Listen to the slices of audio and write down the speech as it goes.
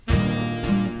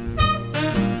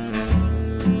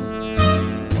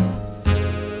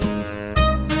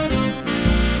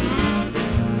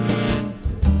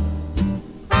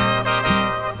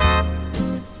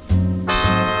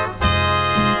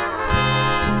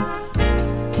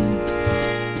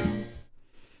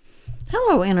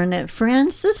Hello, Internet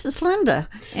friends. This is Linda,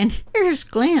 and here's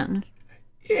Glenn.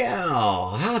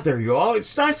 Yeah, hi there, you all.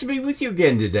 It's nice to be with you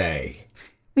again today.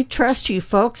 We trust you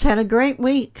folks had a great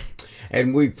week.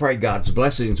 And we pray God's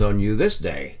blessings on you this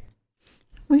day.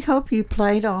 We hope you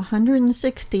played all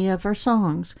 160 of our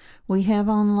songs we have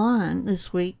online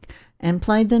this week and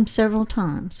played them several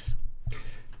times.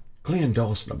 Glen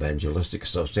Dawson Evangelistic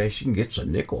Association gets a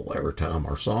nickel every time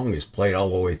our song is played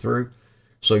all the way through,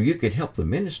 so you can help the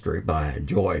ministry by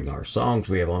enjoying our songs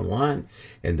we have online,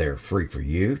 and they're free for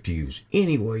you to use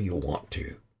any way you want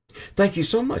to. Thank you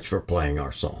so much for playing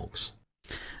our songs.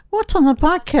 What's on the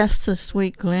podcast this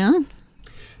week, Glenn?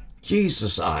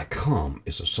 Jesus, I Come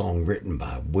is a song written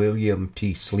by William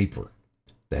T. Sleeper.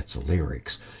 That's the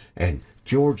lyrics. And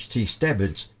George T.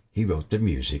 Stebbins, he wrote the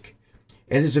music.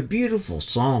 And it's a beautiful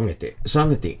song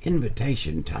sung at the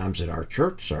invitation times at our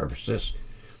church services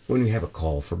when we have a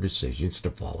call for decisions to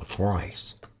follow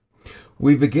Christ.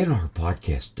 We begin our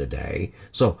podcast today,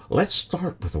 so let's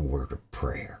start with a word of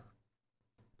prayer.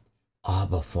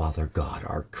 Abba, Father God,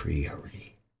 our Creator,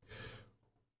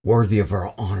 worthy of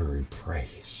our honor and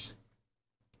praise.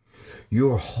 You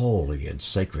are holy and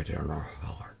sacred in our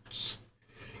hearts.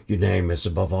 Your name is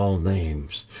above all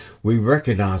names. We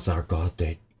recognize, our God,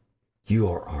 that you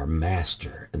are our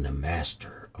master and the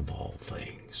master of all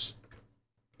things.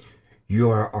 You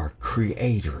are our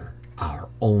creator, our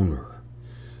owner.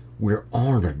 We're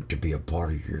honored to be a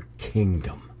part of your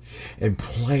kingdom and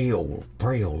pray,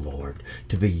 O Lord,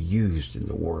 to be used in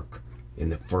the work, in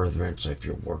the furtherance of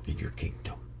your work in your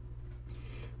kingdom.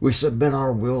 We submit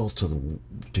our will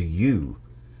to you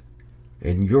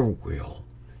and your will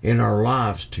in our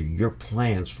lives, to your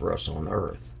plans for us on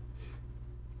earth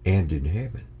and in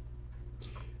heaven.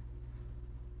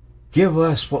 Give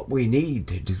us what we need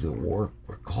to do the work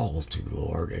we're called to,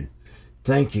 Lord, and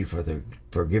thank you for the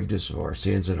forgiveness of our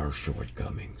sins and our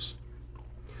shortcomings.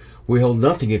 We hold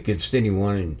nothing against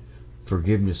anyone in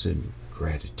forgiveness and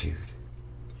gratitude.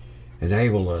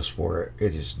 Enable us where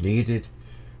it is needed.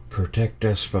 Protect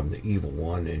us from the evil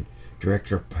one and direct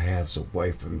our paths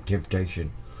away from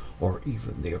temptation or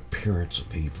even the appearance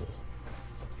of evil.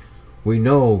 We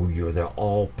know you're the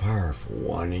all-powerful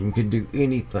one and can do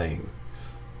anything,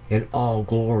 and all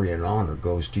glory and honor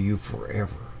goes to you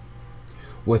forever.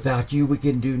 Without you we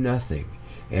can do nothing,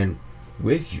 and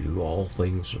with you all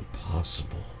things are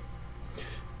possible.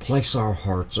 Place our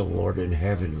hearts, O Lord, in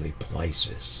heavenly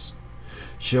places.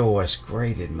 Show us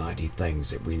great and mighty things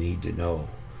that we need to know,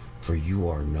 for you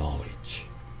are knowledge.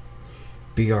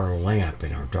 Be our lamp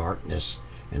in our darkness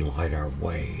and light our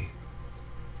way.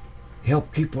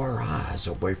 Help keep our eyes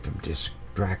away from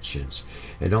distractions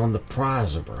and on the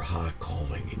prize of our high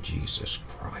calling in Jesus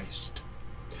Christ.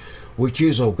 We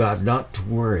choose, O God, not to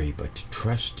worry, but to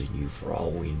trust in you for all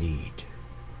we need.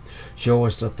 Show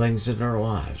us the things in our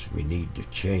lives we need to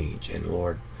change, and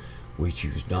Lord, we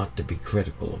choose not to be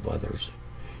critical of others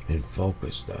and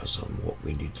focus us on what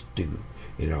we need to do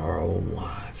in our own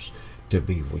lives to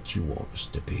be what you want us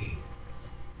to be.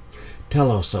 Tell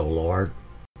us, O Lord,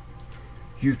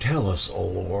 you tell us, O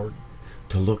Lord,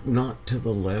 to look not to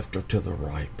the left or to the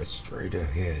right, but straight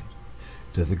ahead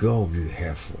to the goal you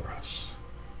have for us.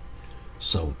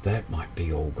 So that might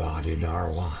be, O God, in our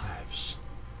lives.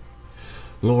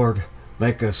 Lord,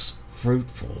 make us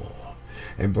fruitful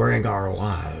and bring into our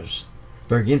lives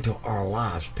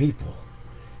people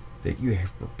that you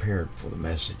have prepared for the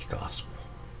message gospel.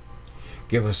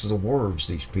 Give us the words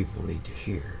these people need to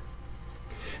hear.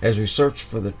 As we search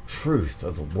for the truth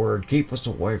of the word, keep us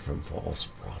away from false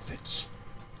prophets.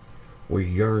 We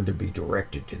yearn to be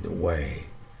directed in the way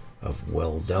of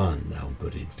well done, thou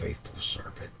good and faithful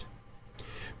servant.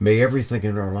 May everything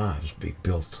in our lives be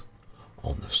built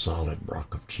on the solid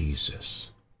rock of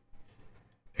Jesus.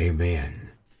 Amen.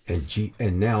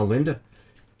 And now, Linda,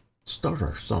 start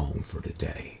our song for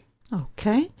today.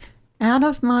 Okay. Out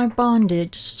of my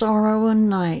bondage, sorrow and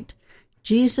night,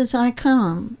 Jesus I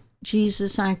come,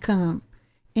 Jesus I come.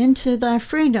 Into thy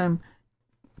freedom,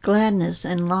 gladness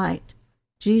and light,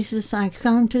 Jesus I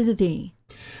come to thee.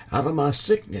 Out of my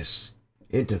sickness,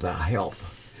 into thy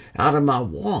health. Out of my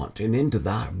want and into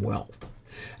thy wealth.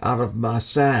 Out of my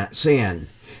sin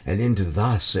and into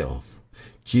thyself,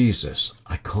 Jesus,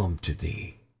 I come to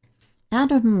thee.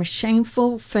 Out of my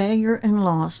shameful failure and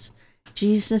loss,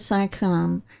 Jesus I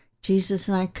come, Jesus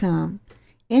I come.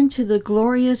 Into the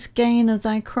glorious gain of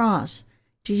thy cross,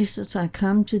 Jesus I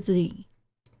come to thee.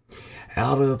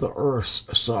 Out of the earth's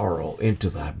sorrow into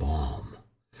thy balm.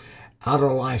 Out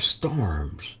of life's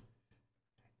storms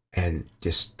and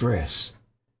distress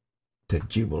to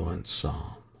jubilant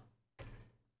psalm.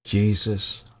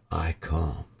 Jesus, I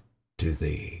come to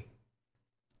thee.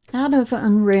 Out of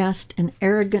unrest and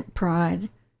arrogant pride,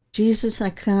 Jesus, I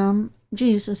come,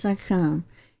 Jesus, I come.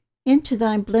 Into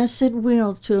thy blessed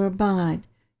will to abide,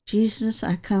 Jesus,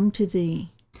 I come to thee.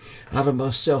 Out of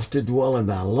myself to dwell in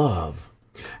thy love,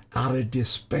 out of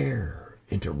despair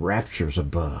into raptures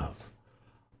above,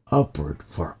 upward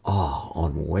for awe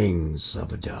on wings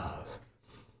of a dove,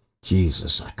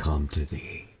 Jesus, I come to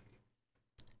thee.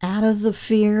 Out of the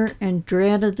fear and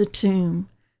dread of the tomb,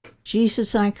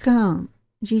 Jesus, I come,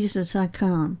 Jesus, I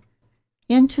come.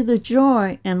 Into the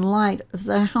joy and light of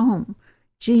thy home,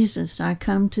 Jesus, I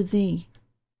come to thee.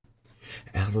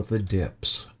 Out of the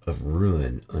depths of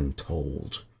ruin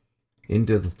untold,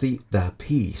 into thy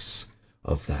peace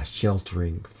of thy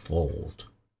sheltering fold,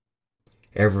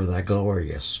 ever thy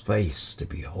glorious face to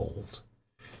behold,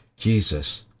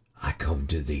 Jesus, I come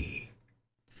to thee.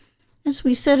 As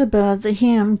we said above, the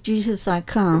hymn, Jesus, I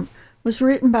Come, was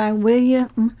written by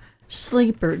William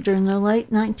Sleeper during the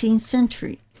late 19th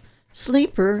century.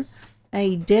 Sleeper,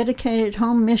 a dedicated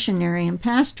home missionary and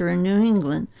pastor in New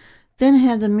England, then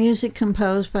had the music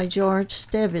composed by George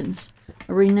Stebbins,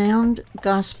 a renowned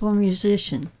gospel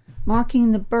musician,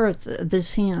 marking the birth of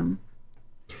this hymn.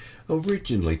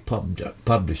 Originally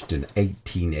published in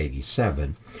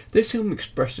 1887, this hymn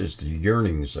expresses the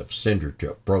yearnings of sinner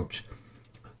to approach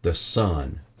the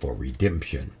Son for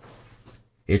redemption.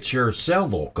 It shares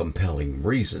several compelling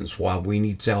reasons why we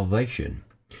need salvation,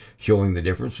 showing the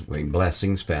difference between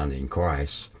blessings found in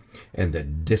Christ and the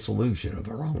disillusion of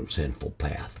our own sinful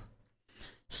path.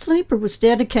 Sleeper was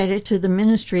dedicated to the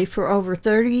ministry for over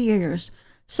 30 years,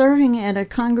 serving at a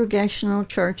congregational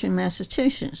church in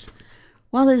Massachusetts.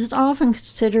 While it is often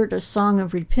considered a song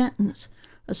of repentance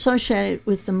associated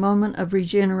with the moment of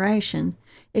regeneration,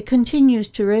 it continues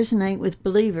to resonate with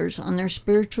believers on their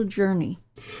spiritual journey.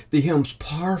 The hymn's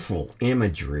powerful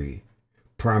imagery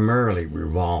primarily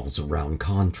revolves around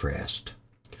contrast.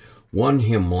 One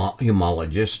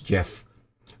hymnologist, Jeff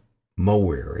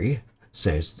Mowery,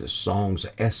 says the song's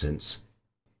essence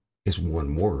is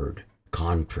one word: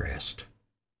 contrast.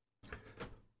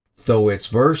 Through its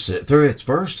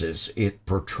verses, it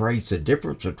portrays the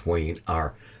difference between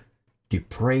our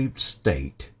depraved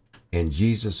state and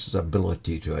Jesus'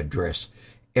 ability to address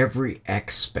every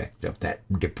aspect of that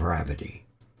depravity.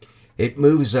 It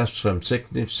moves us from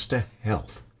sickness to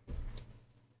health,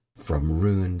 from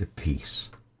ruin to peace,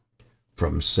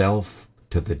 from self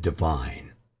to the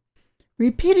divine.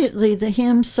 Repeatedly, the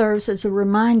hymn serves as a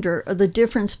reminder of the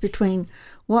difference between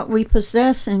what we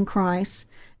possess in Christ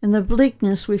and the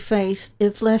bleakness we face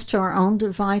if left to our own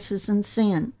devices and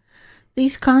sin.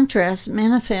 These contrasts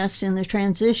manifest in the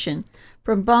transition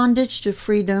from bondage to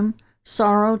freedom,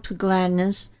 sorrow to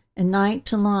gladness, and night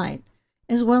to light,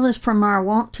 as well as from our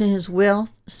want to his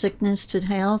wealth, sickness to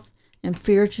health, and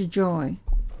fear to joy.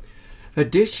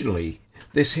 Additionally,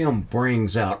 this hymn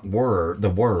brings out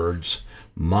the words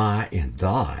my and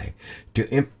thy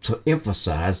to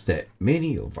emphasize that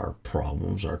many of our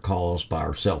problems are caused by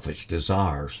our selfish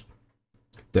desires.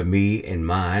 The me and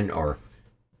mine, or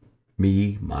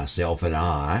me, myself, and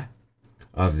I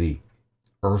of the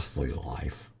earthly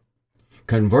life.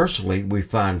 Conversely, we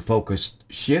find focus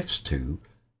shifts to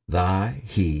thy,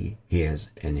 he, his,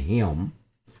 and him.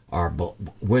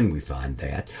 When we find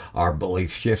that, our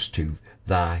belief shifts to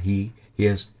thy, he,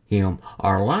 his, him.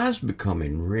 Our lives become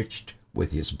enriched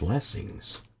with his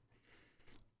blessings.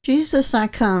 Jesus, I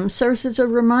Come serves as a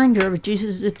reminder of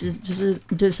Jesus'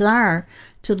 desire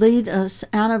to lead us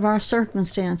out of our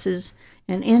circumstances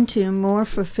and into a more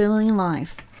fulfilling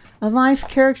life, a life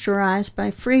characterized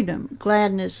by freedom,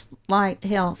 gladness, light,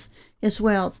 health, his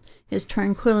wealth, his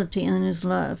tranquility, and his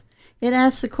love. It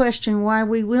asks the question why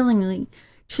we willingly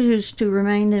choose to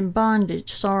remain in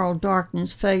bondage, sorrow,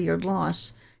 darkness, failure,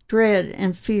 loss, dread,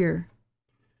 and fear.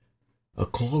 A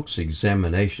close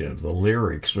examination of the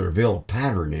lyrics reveal a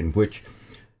pattern in which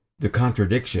the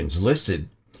contradictions listed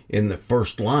in the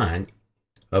first line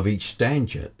of each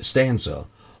stanza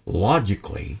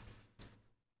logically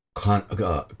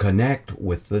connect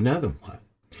with another one.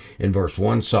 In verse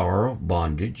 1, sorrow,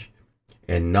 bondage,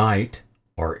 and night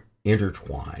are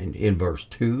intertwined. In verse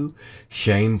 2,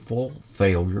 shameful,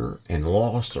 failure, and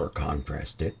loss are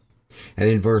contrasted. And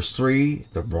in verse 3,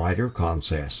 the brighter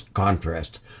contrast,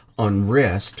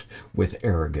 unrest with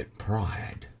arrogant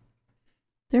pride.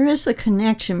 There is a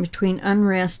connection between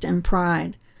unrest and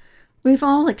pride. We've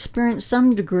all experienced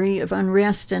some degree of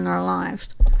unrest in our lives.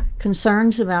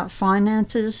 Concerns about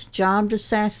finances, job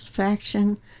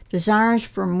dissatisfaction, desires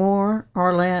for more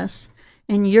or less,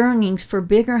 and yearnings for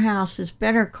bigger houses,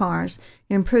 better cars,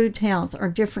 improved health, or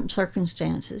different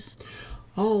circumstances.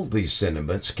 All these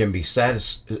sentiments can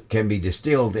be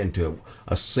distilled into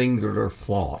a singular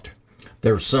thought.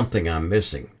 There's something I'm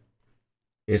missing.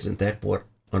 Isn't that what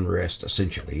unrest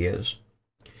essentially is?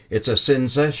 It's a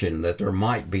sensation that there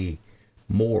might be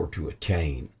more to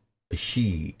attain,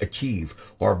 achieve,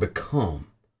 or become,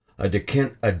 a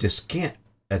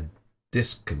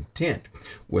discontent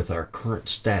with our current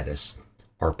status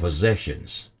or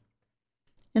possessions.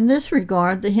 In this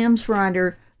regard, the hymn's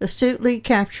writer astutely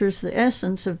captures the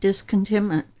essence of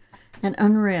discontentment and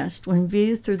unrest when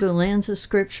viewed through the lens of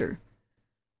Scripture.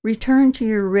 Return to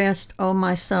your rest, O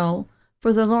my soul,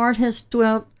 for the Lord has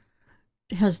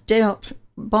dealt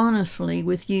bountifully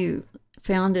with you,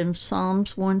 found in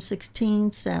Psalms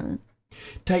 116:7.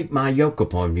 Take my yoke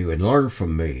upon you and learn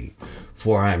from me,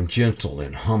 for I am gentle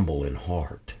and humble in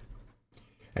heart.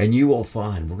 And you will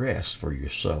find rest for your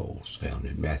souls, found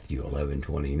in Matthew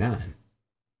 11:29.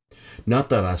 Not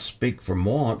that I speak from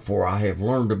want, for I have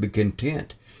learned to be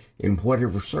content in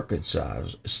whatever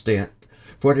circumstance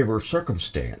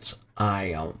I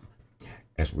am,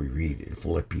 as we read in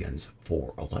Philippians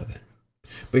 4:11.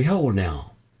 Behold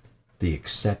now the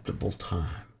acceptable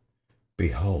time.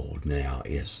 Behold now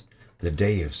is the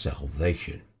day of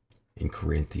salvation, in 2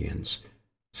 Corinthians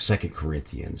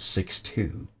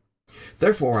 6:2.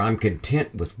 Therefore I'm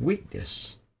content with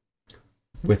weakness,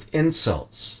 with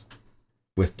insults,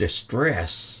 with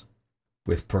distress,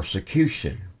 with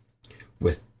persecution,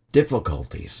 with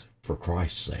difficulties for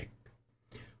Christ's sake.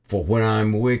 For when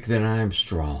I'm weak, then I am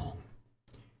strong.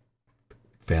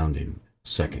 Found in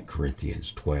 2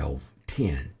 Corinthians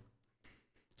 12:10.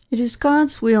 It is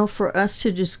God's will for us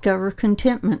to discover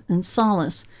contentment and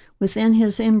solace within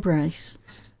His embrace.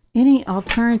 Any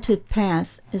alternative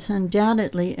path is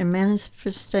undoubtedly a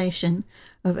manifestation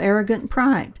of arrogant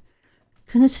pride.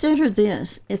 Consider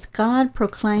this: if God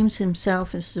proclaims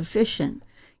Himself as sufficient,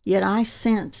 yet I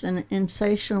sense an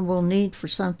insatiable need for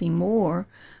something more,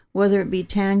 whether it be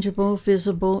tangible,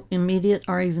 visible, immediate,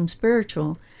 or even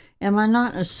spiritual, am I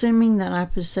not assuming that I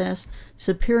possess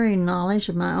superior knowledge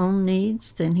of my own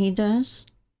needs than He does?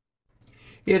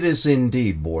 It is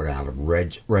indeed born out of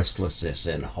restlessness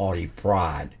and haughty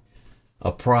pride,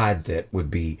 a pride that would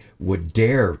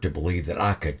dare to believe that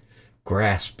I could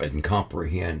grasp and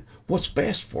comprehend what's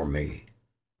best for me.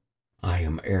 I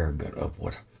am ignorant of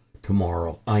what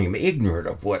tomorrow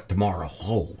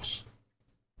holds.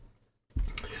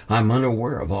 I'm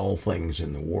unaware of all things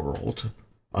in the world.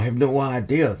 I have no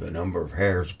idea the number of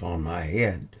hairs upon my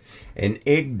head, and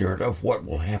ignorant of what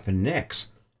will happen next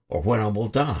or when I will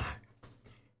die.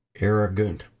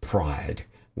 Arrogant pride,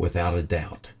 without a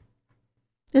doubt.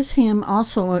 This hymn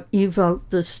also evoked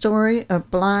the story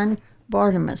of blind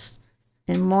Bartimaeus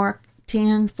in Mark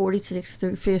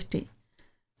 10:46-50.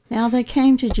 Now they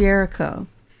came to Jericho.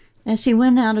 As he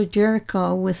went out of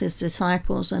Jericho with his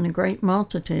disciples and a great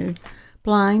multitude,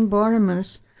 blind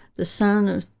Bartimaeus, the son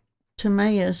of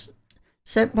Timaeus,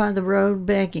 sat by the road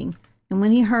begging. And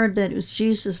when he heard that it was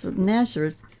Jesus of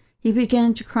Nazareth, he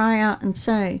began to cry out and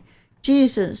say,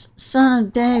 Jesus, Son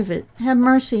of David, have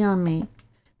mercy on me.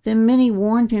 Then many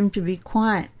warned him to be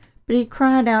quiet, but he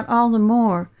cried out all the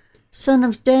more, Son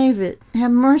of David, have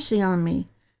mercy on me.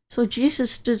 So Jesus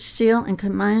stood still and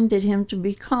commanded him to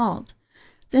be called.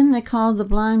 Then they called the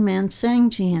blind man,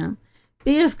 saying to him,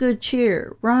 Be of good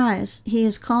cheer, rise, he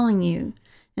is calling you.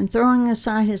 And throwing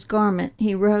aside his garment,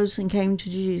 he rose and came to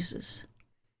Jesus.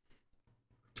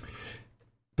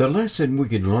 The lesson we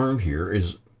can learn here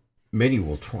is many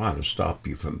will try to stop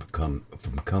you from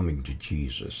coming to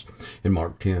Jesus. In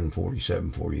Mark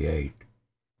 10:47-48,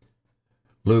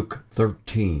 Luke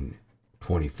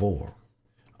 13:24,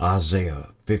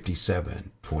 Isaiah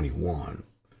 57:21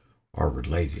 are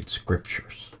related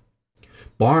scriptures.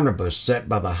 Barnabas sat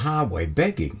by the highway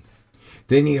begging.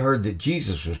 Then he heard that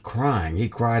Jesus was crying. He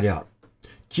cried out,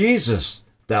 Jesus,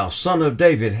 thou Son of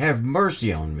David, have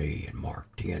mercy on me, in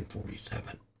Mark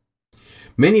 10:47.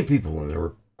 Many people in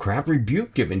the crowd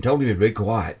rebuked him and told him to be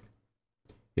quiet.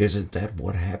 Isn't that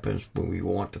what happens when we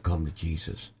want to come to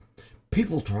Jesus?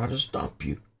 People try to stop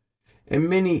you. And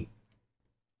many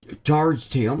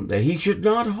charged him that he should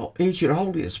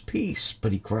hold his peace,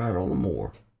 but he cried all the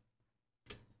more,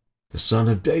 the Son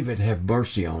of David, have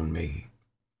mercy on me.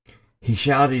 He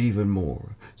shouted even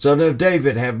more, Son of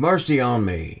David, have mercy on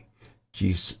me.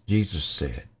 Jesus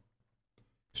said,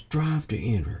 strive to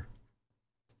enter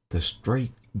the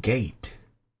straight gate.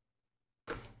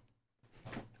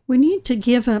 We need to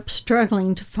give up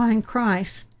struggling to find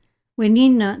Christ. We need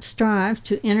not strive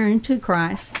to enter into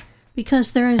Christ,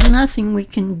 because there is nothing we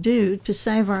can do to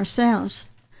save ourselves.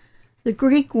 The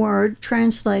Greek word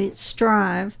translated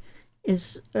strive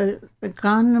is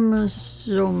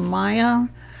agonomazomia.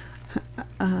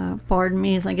 Pardon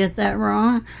me if I get that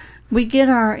wrong. We get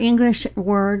our English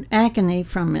word agony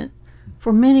from it.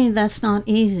 For many, that's not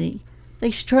easy.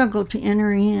 They struggle to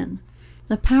enter in.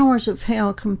 The powers of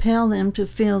hell compel them to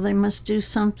feel they must do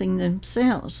something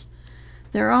themselves.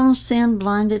 Their own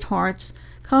sin-blinded hearts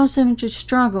cause them to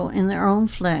struggle in their own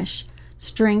flesh,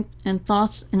 strength, and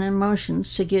thoughts and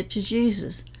emotions to get to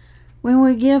Jesus. When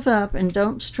we give up and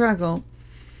don't struggle,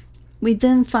 we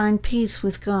then find peace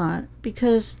with God,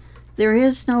 because there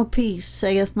is no peace,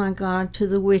 saith my God, to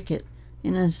the wicked,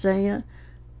 in Isaiah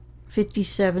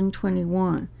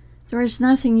 57:21. There is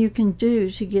nothing you can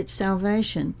do to get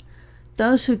salvation.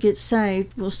 Those who get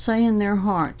saved will say in their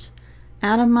hearts,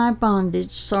 out of my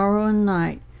bondage, sorrow, and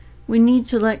night. We need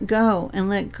to let go and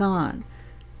let God.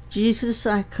 Jesus,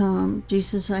 I come.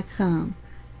 Jesus, I come.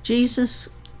 Jesus,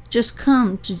 just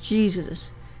come to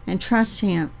Jesus and trust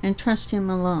Him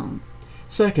alone.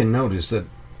 Second, notice that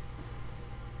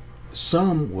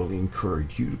some will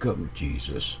encourage you to come to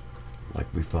Jesus, like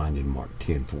we find in Mark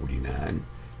 10:49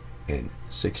 and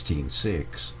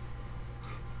 16:6.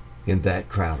 In that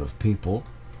crowd of people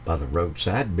by the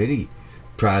roadside, many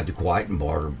tried to quieten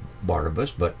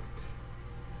Barnabas,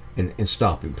 and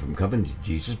stop him from coming to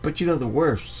Jesus. But there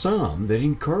were some that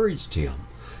encouraged him.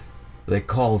 They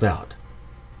called out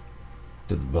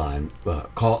to the blind.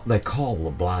 They call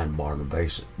the blind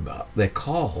Barnabas. They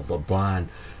call the blind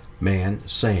man,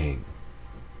 saying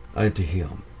unto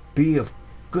him, "Be of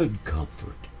good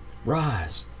comfort.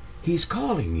 Rise. He's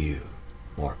calling you."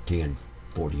 Mark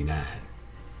 10:49.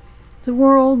 The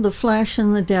world, the flesh,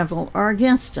 and the devil are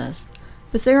against us,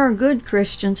 but there are good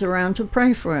Christians around to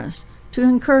pray for us, to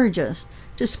encourage us,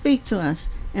 to speak to us,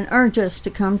 and urge us to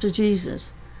come to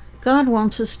Jesus. God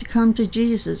wants us to come to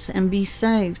Jesus and be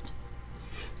saved.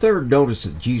 Third, notice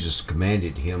that Jesus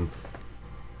commanded him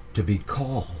to be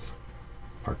called.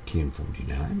 Mark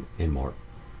 10:49 and Mark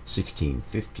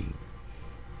 16:15.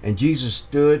 And Jesus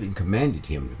stood and commanded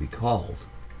him to be called.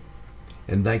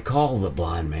 And they called the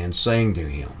blind man, saying to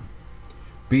him,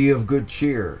 "Be of good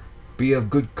cheer, be of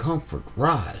good comfort,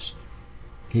 rise.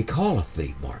 He calleth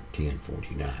thee." Mark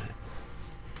 10:49.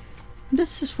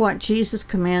 This is what Jesus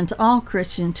commands all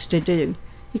Christians to do.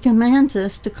 He commands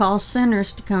us to call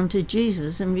sinners to come to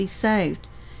Jesus and be saved.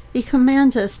 He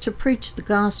commands us to preach the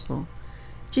gospel.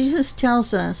 Jesus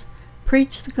tells us,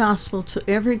 preach the gospel to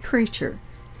every creature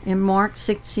in Mark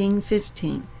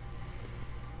 16:15.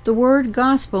 The word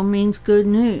gospel means good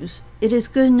news. It is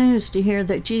good news to hear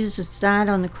that Jesus died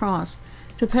on the cross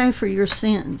to pay for your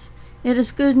sins. It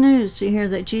is good news to hear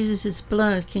that Jesus'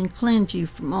 blood can cleanse you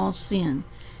from all sin.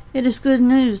 It is good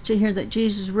news to hear that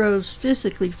Jesus rose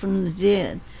physically from the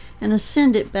dead and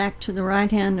ascended back to the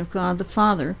right hand of God the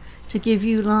Father to give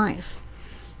you life.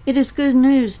 It is good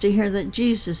news to hear that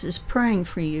Jesus is praying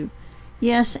for you.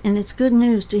 Yes, and it's good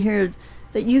news to hear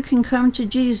that you can come to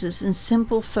Jesus in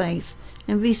simple faith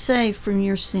and be saved from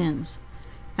your sins.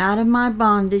 Out of my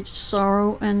bondage,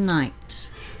 sorrow, and night.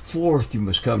 Fourth, you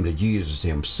must come to Jesus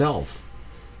himself.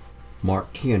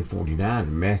 Mark 10:49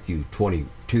 and Matthew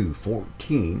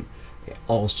 22:14,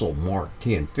 also Mark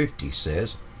 10:50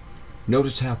 says,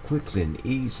 notice how quickly and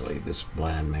easily this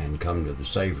blind man come to the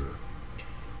Savior.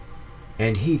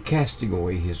 And he, casting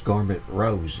away his garment,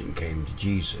 rose and came to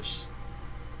Jesus.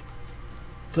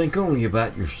 Think only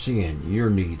about your sin, your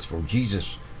needs for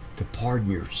Jesus to pardon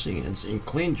your sins and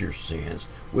cleanse your sins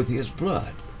with his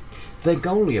blood. Think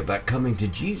only about coming to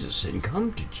Jesus and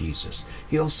come to Jesus.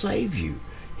 He'll save you.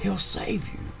 He'll save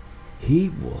you. He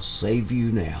will save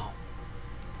you now.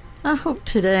 I hope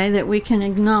today that we can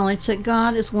acknowledge that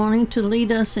God is wanting to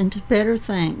lead us into better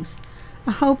things.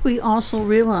 I hope we also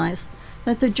realize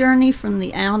that the journey from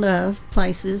the out of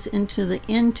places into the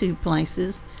into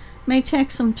places may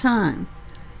take some time.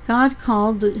 God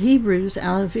called the Hebrews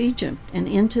out of Egypt and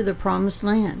into the promised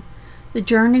land. The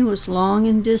journey was long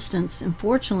in distance and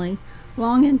fortunately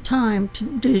long in time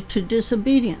due to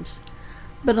disobedience.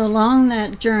 But along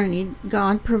that journey,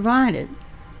 God provided.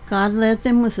 God led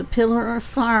them with a pillar of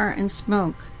fire and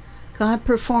smoke. God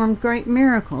performed great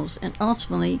miracles, and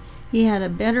ultimately he had a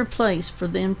better place for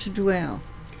them to dwell.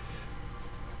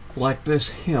 Like this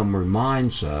hymn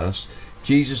reminds us,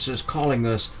 Jesus is calling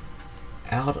us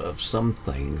out of some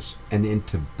things and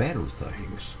into better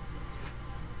things.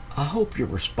 I hope your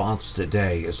response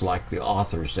today is like the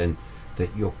authors, and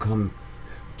that you'll come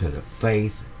to the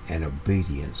faith and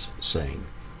obedience, saying,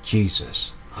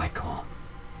 Jesus, I come.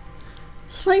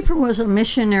 Sleeper was a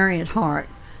missionary at heart,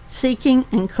 seeking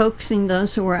and coaxing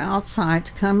those who were outside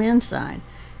to come inside.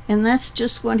 And that's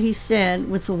just what he said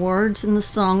with the words in the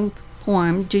song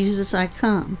poem, Jesus, I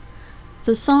Come.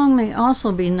 The song may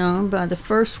also be known by the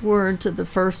first words of the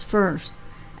first verse,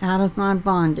 "Out of my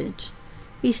bondage."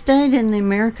 He stayed in the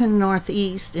American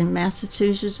Northeast in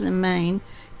Massachusetts and Maine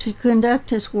to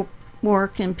conduct his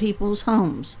work in people's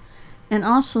homes and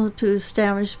also to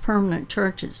establish permanent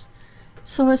churches.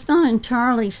 So it's not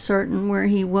entirely certain where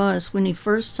he was when he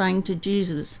first sang to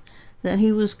Jesus that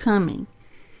he was coming,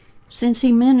 since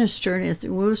he ministered at the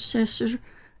Worcester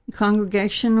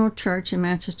Congregational Church in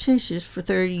Massachusetts for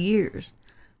 30 years.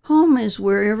 Home is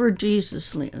wherever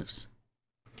Jesus lives.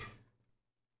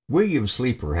 William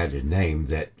Sleeper had a name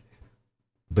that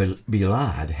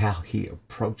belied how he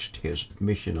approached his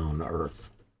mission on earth.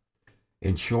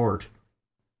 In short,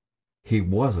 he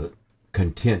wasn't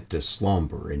content to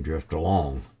slumber and drift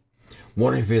along.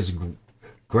 One of his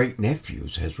great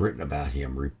nephews has written about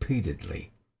him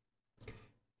repeatedly. He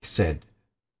said,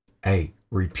 "A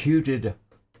reputed,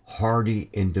 hardy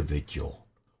individual,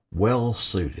 well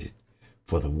suited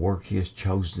for the work he has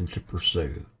chosen to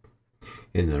pursue.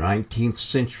 In the 19th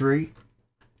century,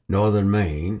 northern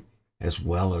Maine, as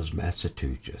well as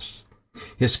Massachusetts.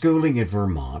 His schooling in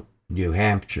Vermont, New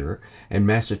Hampshire, and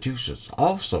Massachusetts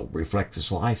also reflect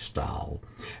this lifestyle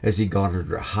as he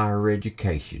garnered a higher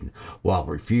education while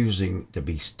refusing to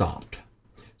be stopped,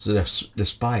 so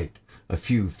despite a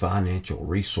few financial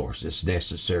resources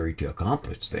necessary to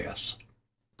accomplish this."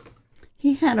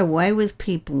 He had a way with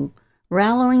people,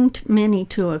 rallying many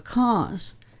to a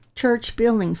cause, church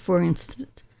building for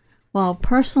instance, while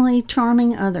personally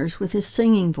charming others with his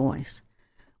singing voice.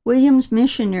 William's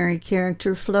missionary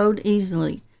character flowed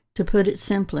easily, to put it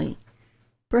simply.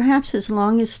 Perhaps his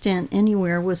longest stint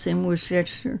anywhere was in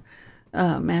Worcester,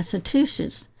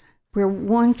 Massachusetts, where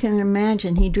one can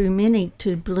imagine he drew many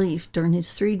to belief during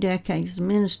his 3 decades of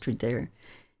ministry there.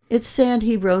 It's said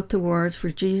he wrote the words "For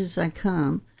Jesus I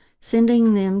Come,"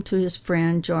 sending them to his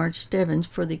friend George Stebbins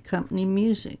for the accompanying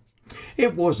music.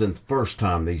 It wasn't the first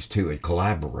time these two had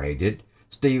collaborated.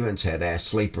 Stebbins had asked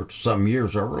Sleeper some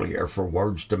years earlier for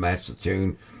words to match the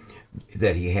tune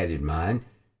that he had in mind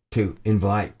to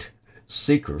invite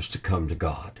seekers to come to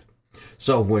God.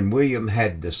 So when William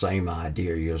had the same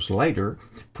idea years later,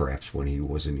 perhaps when he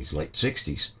was in his late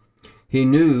 60s, he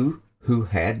knew who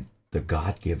had the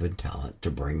God-given talent to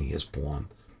bring his poem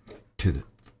to the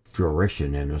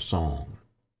fruition in a song.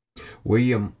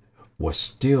 William was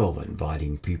still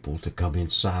inviting people to come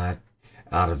inside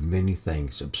out of many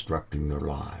things obstructing their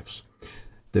lives.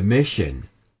 The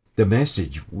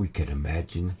message we can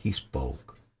imagine he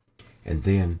spoke, and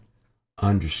then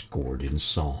underscored in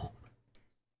song.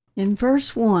 In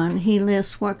verse 1, he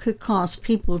lists what could cause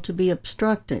people to be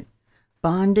obstructed: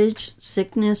 bondage,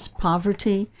 sickness,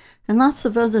 poverty, and lots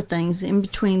of other things in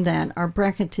between that are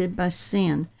bracketed by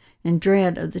sin and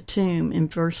dread of the tomb in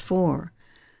verse 4.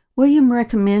 William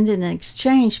recommended an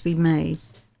exchange be made,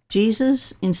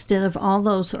 Jesus instead of all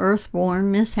those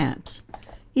earth-born mishaps.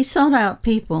 He sought out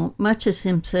people, much as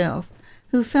himself,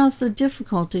 who felt the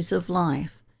difficulties of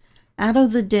life. "Out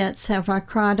of the depths have I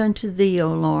cried unto thee,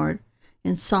 O Lord,"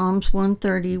 in Psalms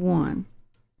 131.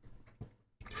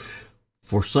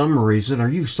 For some reason, are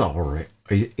you sorry?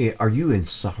 Are you in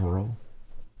sorrow?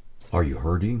 Are you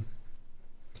hurting?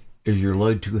 Is your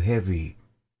load too heavy,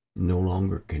 no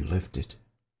longer can lift it?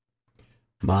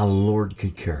 My Lord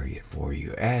can carry it for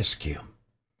you. Ask him.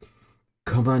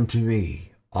 "Come unto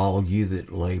me, all you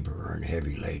that labor and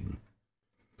heavy laden,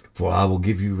 for I will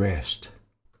give you rest.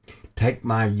 Take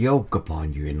my yoke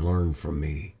upon you and learn from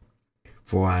me,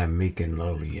 for I am meek and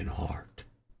lowly in heart,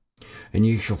 and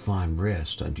you shall find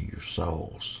rest unto your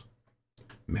souls."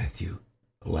 Matthew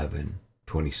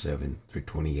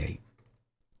 11:27-28.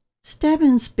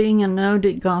 Stebbins, being a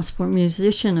noted gospel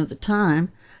musician of the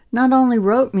time, not only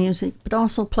wrote music but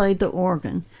also played the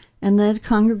organ and led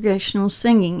congregational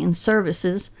singing in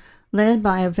services led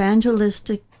by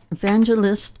evangelist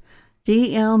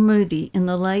D.L. Moody in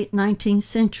the late 19th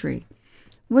century.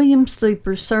 William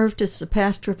Sleeper served as the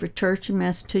pastor of a church in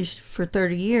Massachusetts for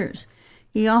 30 years.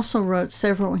 He also wrote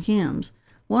several hymns.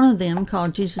 One of them,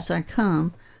 called "Jesus I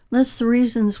Come," lists the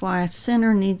reasons why a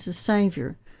sinner needs a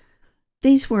Savior.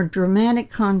 These were dramatic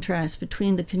contrasts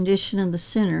between the condition of the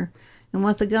sinner and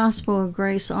what the gospel of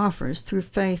grace offers through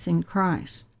faith in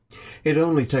Christ. It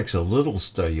only takes a little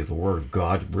study of the Word of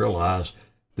God to realize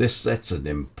this sets an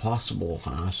impossibly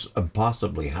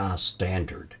high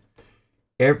standard.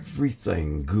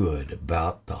 Everything good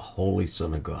about the Holy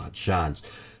Son of God shines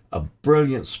a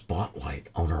brilliant spotlight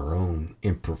on our own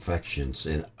imperfections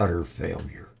and utter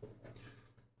failure.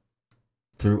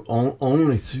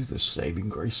 Only through the saving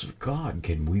grace of God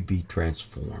can we be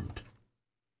transformed.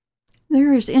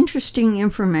 There is interesting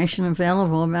information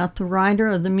available about the writer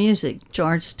of the music,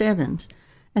 George Stebbins.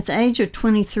 At the age of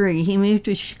 23, he moved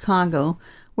to Chicago,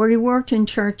 where he worked in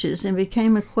churches and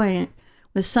became acquainted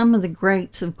with some of the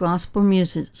greats of gospel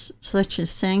music, such as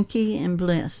Sankey and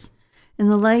Bliss. In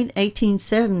the late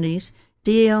 1870s,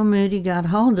 D.L. Moody got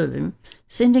hold of him,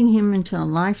 sending him into a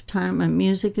lifetime of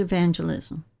music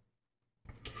evangelism.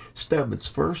 Stebbins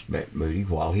first met Moody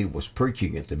while he was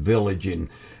preaching at the Village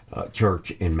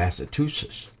Church in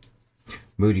Massachusetts.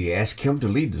 Moody asked him to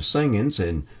lead the singings,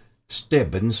 and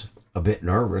Stebbins, a bit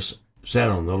nervous, sat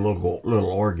on the little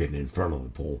organ in front of the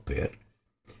pulpit.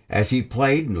 As he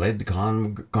played and led the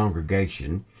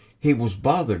congregation, he was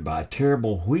bothered by a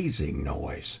terrible wheezing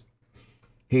noise.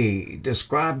 He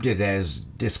described it as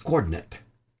discordant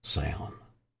sound.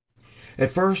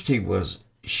 At first he was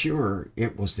sure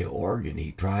it was the organ.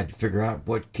 He tried to figure out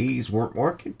what keys weren't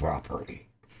working properly.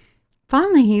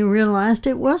 Finally, he realized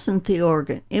it wasn't the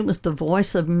organ. It was the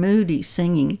voice of Moody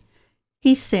singing.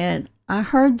 He said, "I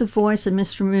heard the voice of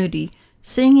Mr. Moody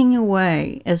singing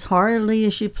away as heartily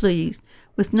as you please,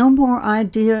 with no more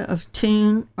idea of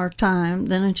tune or time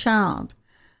than a child.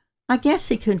 I guess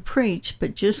he could preach,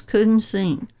 but just couldn't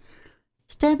sing."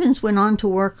 Stebbins went on to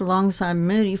work alongside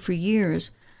Moody for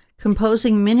years,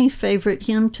 composing many favorite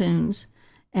hymn tunes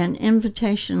and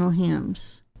invitational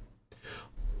hymns.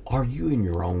 Are you in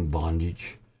your own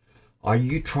bondage? Are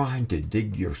you trying to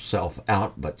dig yourself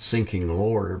out but sinking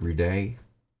lower every day?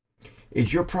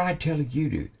 Is your pride telling you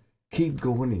to keep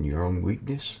going in your own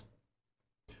weakness?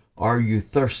 Are you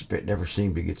thirsty but never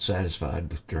seem to get satisfied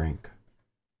with drink?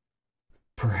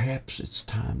 Perhaps it's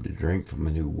time to drink from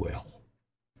a new well.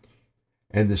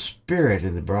 And the Spirit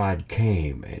and the bride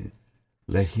came, and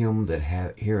let him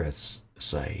that heareth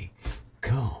say,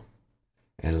 Come,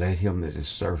 and let him that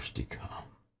is thirsty come.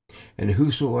 And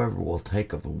whosoever will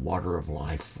take of the water of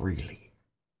life freely.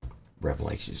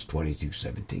 Revelations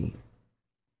 22:17.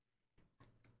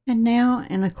 And now,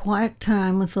 in a quiet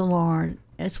time with the Lord,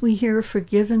 as we hear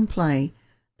Forgive and play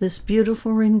this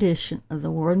beautiful rendition of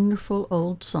the wonderful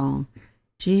old song,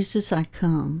 Jesus I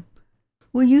Come,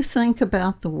 will you think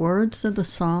about the words of the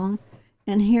song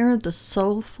and hear the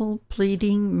soulful,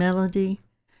 pleading melody,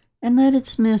 and let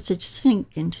its message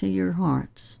sink into your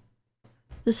hearts?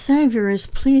 The Savior is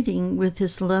pleading with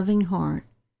his loving heart,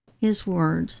 his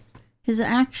words, his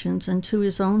actions unto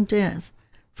his own death,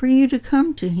 for you to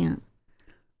come to him.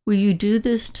 Will you do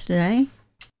this today?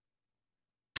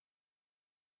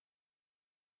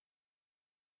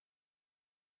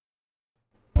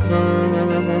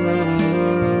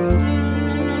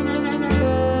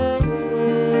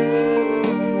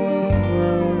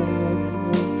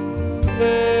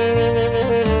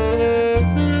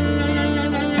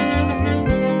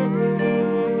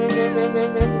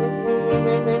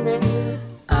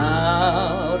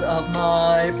 Out of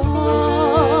my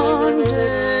bondage,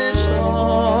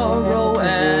 sorrow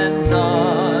and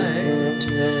night,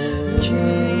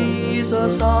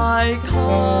 Jesus I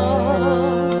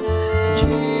come,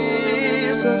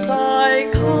 Jesus I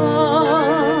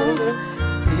come,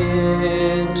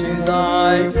 into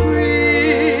thy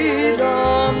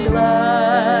freedom,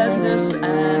 gladness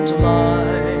and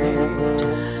light.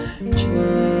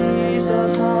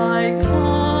 Jesus I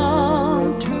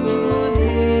come to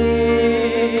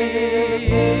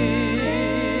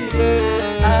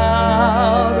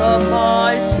out of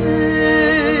my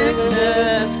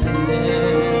sickness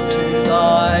into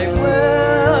thy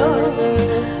will,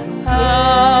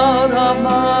 out of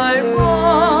my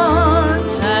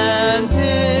want and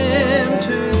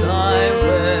into thy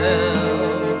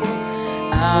will,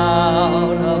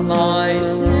 out of my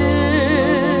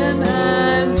sin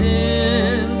and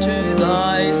into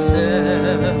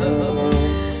thyself.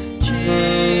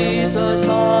 Jesus,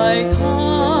 I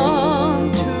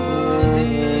come to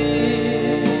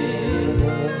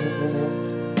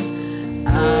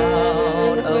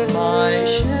out of my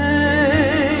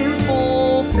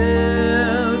shameful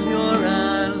failure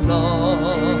and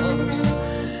loss.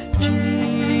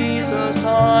 Jesus,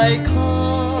 I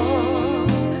come.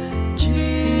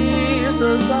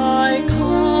 Jesus, I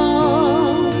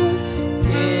come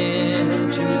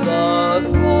into the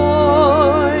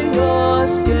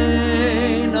glorious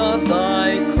gain of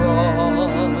thy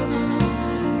cross.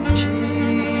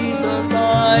 Jesus,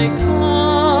 I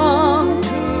come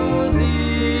to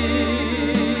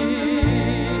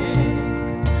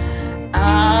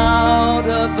out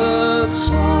of earth's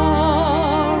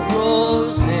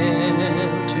sorrows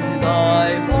into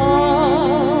thy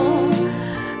balm,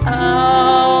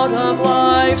 out of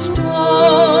life's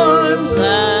storms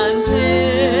and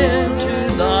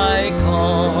into thy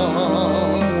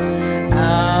calm,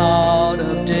 out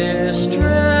of distress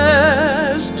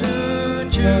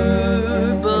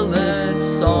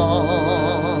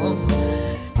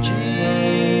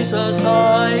Jesus,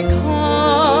 I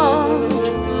come to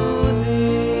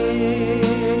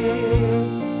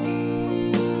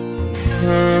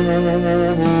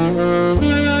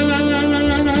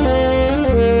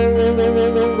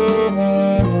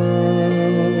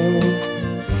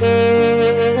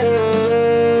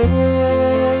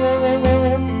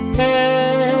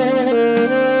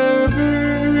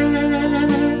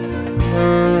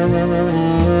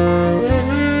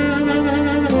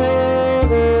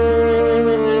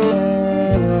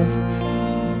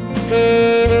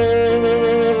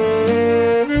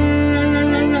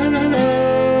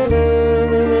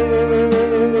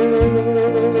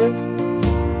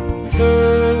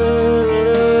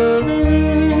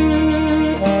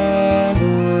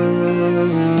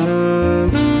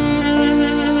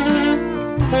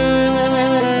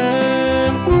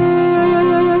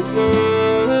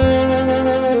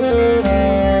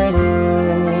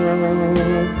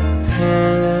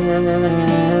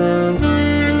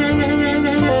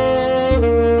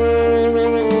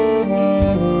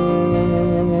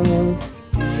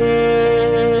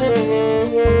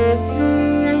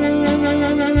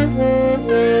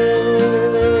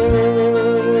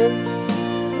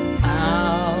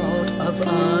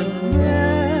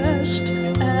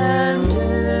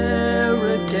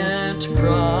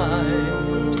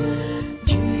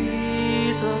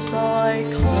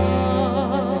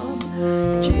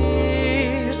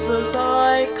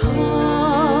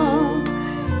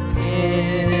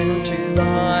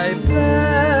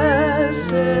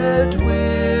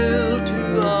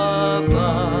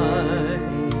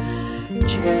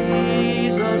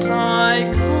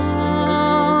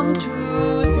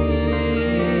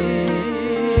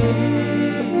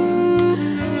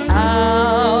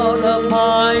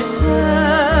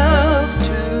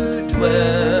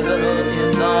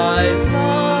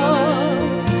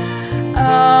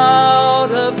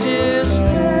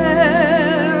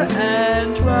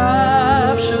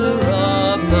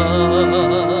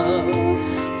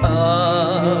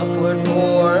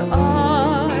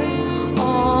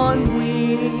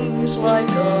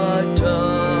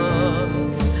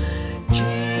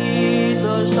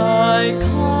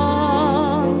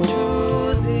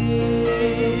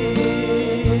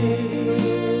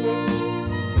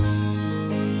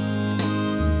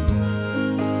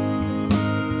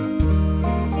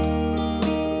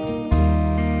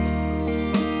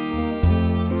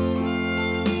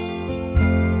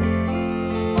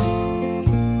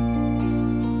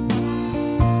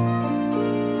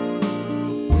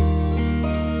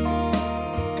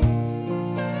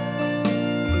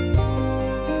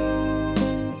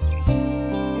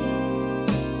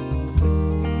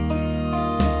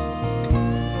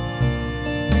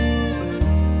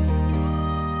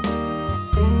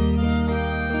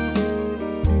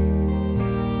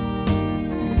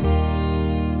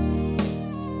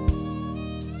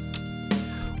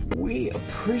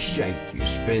appreciate you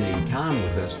spending time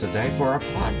with us today for our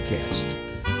podcast.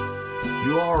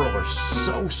 You all are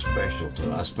so special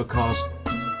to us because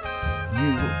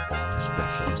you are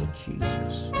special to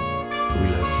Jesus. We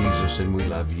love Jesus and we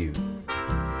love you.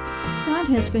 God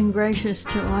has been gracious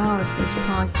to allow us this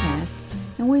podcast,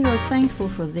 and we are thankful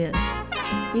for this.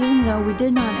 Even though we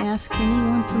did not ask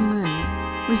anyone for money,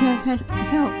 we have had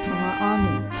help from our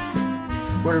audience.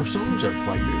 Where songs are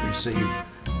played, we receive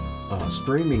a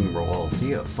streaming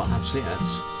royalty of 5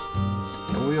 cents.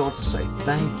 And we want to say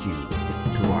thank you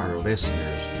to our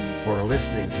listeners for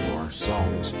listening to our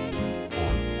songs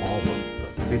on all of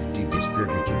the 50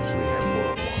 distributors we have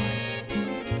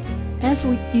worldwide. As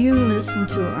you listen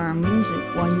to our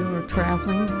music while you are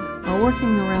traveling or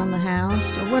working around the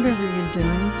house or whatever you're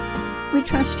doing, we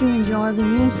trust you enjoy the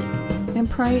music and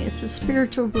pray it's a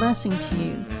spiritual blessing to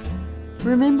you.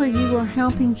 Remember, you are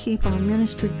helping keep our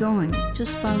ministry going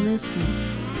just by listening.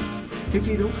 If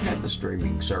you don't have a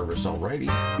streaming service already,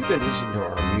 you can listen to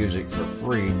our music for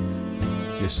free.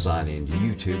 Just sign into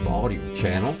YouTube audio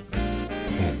channel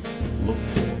and look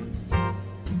for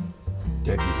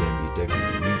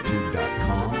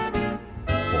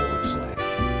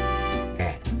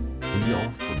www.youtube.com/@We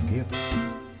Are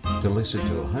Forgiven to listen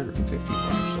to 150 of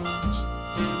our songs.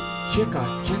 Check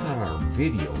out our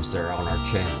videos there on our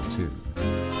channel too.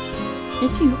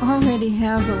 If you already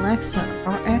have Alexa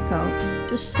or Echo,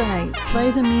 just say, play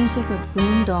the music of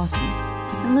Glenn Dawson,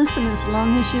 and listen as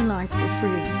long as you like for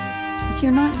free. If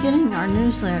you're not getting our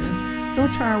newsletter, go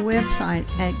to our website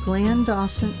at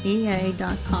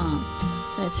glendawsonea.com.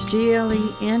 That's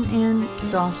Glenn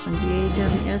Dawson,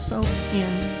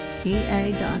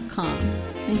 DAWSONEA.com,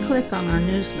 and click on our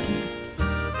newsletter.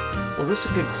 Well, this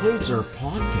concludes our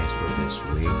podcast for this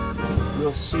week.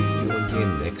 We'll see you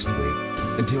again next week.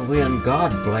 Until then,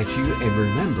 God bless you, and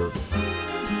remember,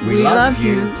 We love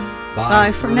you.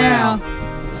 Bye for now.